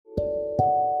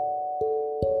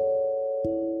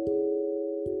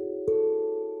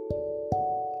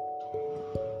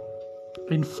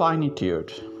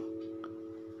Infinitude.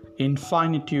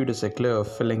 Infinitude is a glow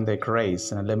filling their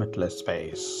grace in a limitless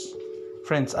space.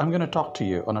 Friends, I'm going to talk to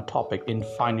you on a topic,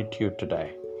 infinitude,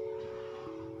 today.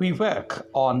 We work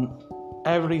on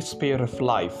every sphere of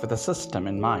life with a system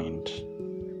in mind.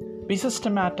 Be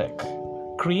systematic.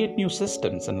 Create new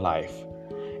systems in life.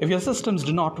 If your systems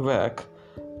do not work,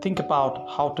 think about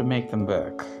how to make them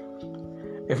work.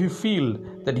 If you feel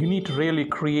that you need to really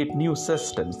create new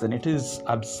systems, then it is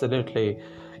absolutely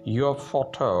your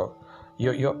photo,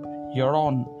 your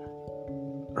own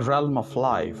realm of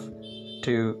life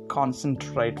to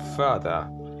concentrate further,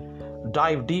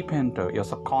 dive deep into your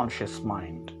subconscious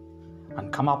mind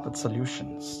and come up with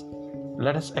solutions.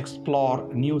 Let us explore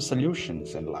new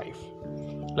solutions in life.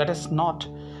 Let us not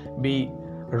be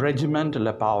regimental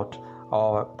about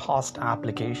our past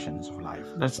applications of life.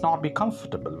 Let's not be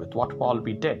comfortable with what all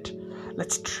we did.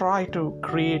 Let's try to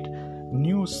create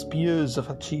new spheres of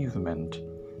achievement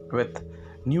with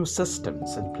new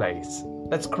systems in place.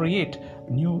 Let's create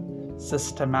new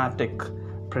systematic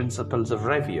principles of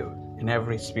review in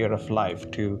every sphere of life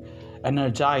to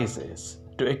energize us,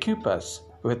 to equip us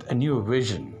with a new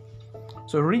vision.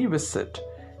 So revisit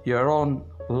your own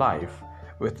life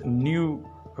with new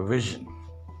vision.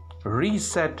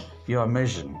 Reset your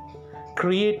mission.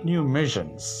 Create new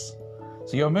missions.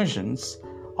 So your missions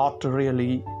ought to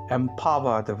really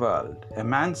empower the world,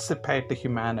 emancipate the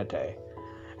humanity,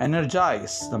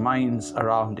 energize the minds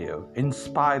around you,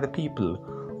 inspire the people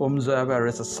whomsoever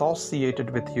is associated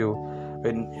with you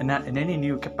in any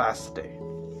new capacity.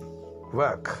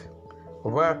 Work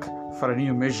for a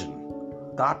new mission.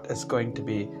 That is going to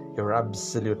be your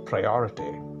absolute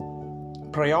priority.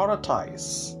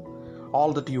 Prioritize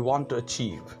all that you want to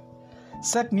achieve.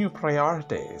 Set new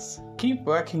priorities. Keep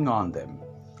working on them.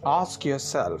 Ask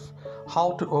yourself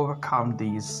how to overcome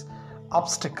these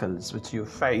obstacles which you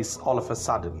face all of a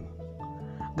sudden.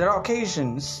 There are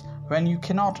occasions when you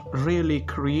cannot really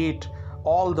create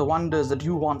all the wonders that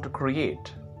you want to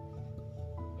create.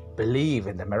 Believe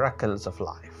in the miracles of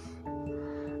life.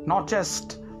 Not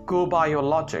just go by your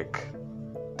logic.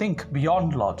 Think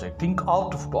beyond logic. Think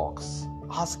out of box.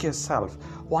 Ask yourself,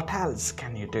 what else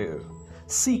can you do?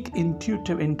 Seek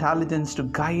intuitive intelligence to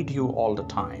guide you all the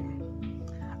time.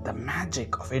 The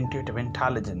magic of intuitive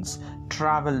intelligence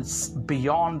travels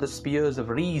beyond the spheres of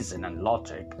reason and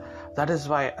logic. That is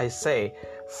why I say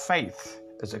faith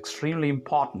is extremely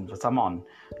important for someone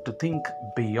to think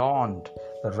beyond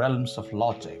the realms of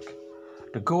logic,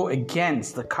 to go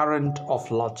against the current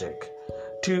of logic,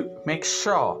 to make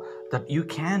sure that you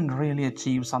can really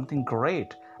achieve something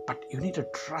great. But you need to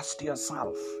trust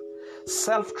yourself.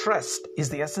 Self-trust is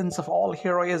the essence of all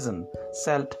heroism,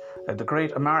 said the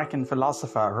great American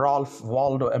philosopher Ralph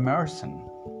Waldo Emerson.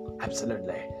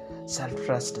 Absolutely.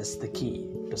 Self-trust is the key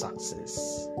to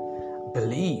success.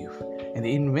 Believe in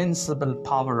the invincible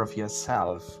power of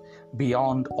yourself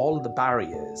beyond all the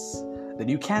barriers, that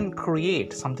you can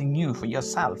create something new for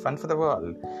yourself and for the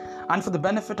world, and for the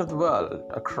benefit of the world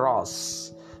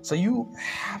across. So you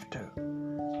have to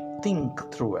think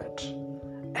through it,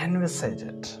 envisage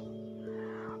it,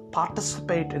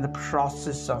 participate in the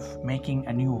process of making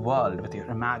a new world with your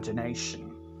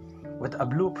imagination, with a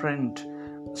blueprint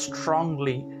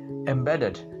strongly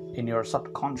embedded in your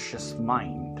subconscious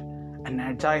mind,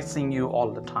 energizing you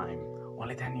all the time.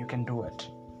 Only then you can do it.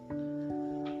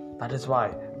 That is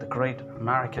why the great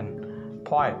American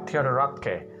poet Theodore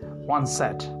Roethke once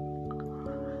said,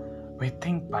 "We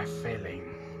think by failing.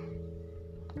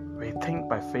 We think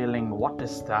by failing, what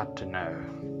is that to know?"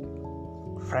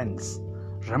 Friends,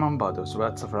 remember those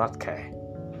words of Roethke.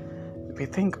 We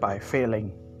think by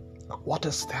failing, what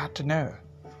is that to know?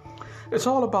 It's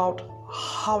all about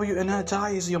how you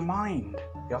energize your mind,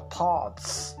 your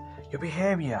thoughts, your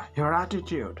behavior, your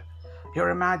attitude, your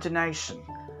imagination.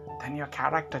 Then your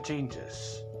character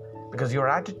changes, because your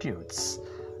attitudes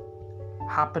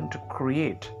happen to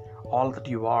create all that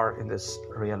you are in this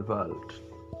real world.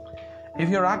 If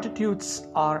your attitudes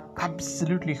are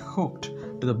absolutely hooked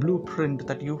to the blueprint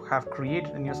that you have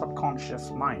created in your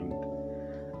subconscious mind,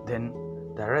 then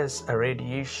there is a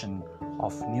radiation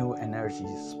of new energy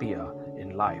sphere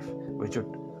in life which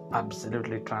would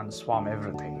absolutely transform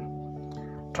everything.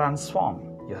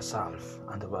 Transform yourself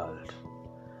and the world.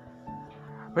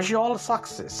 Wish you all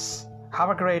success. Have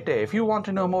a great day. If you want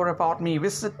to know more about me,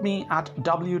 visit me at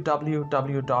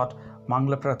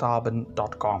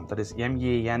www.mangalaprataban.com. That is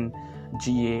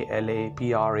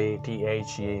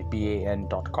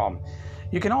MANGALAPRATHABAN.com.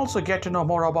 You can also get to know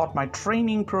more about my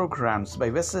training programs by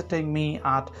visiting me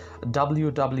at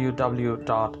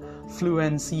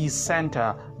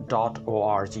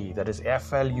www.fluencycenter.org. That is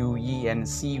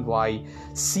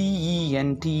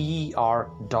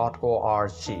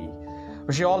FLUENCYCENTER.org.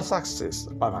 Wish you all success.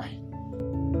 Bye bye.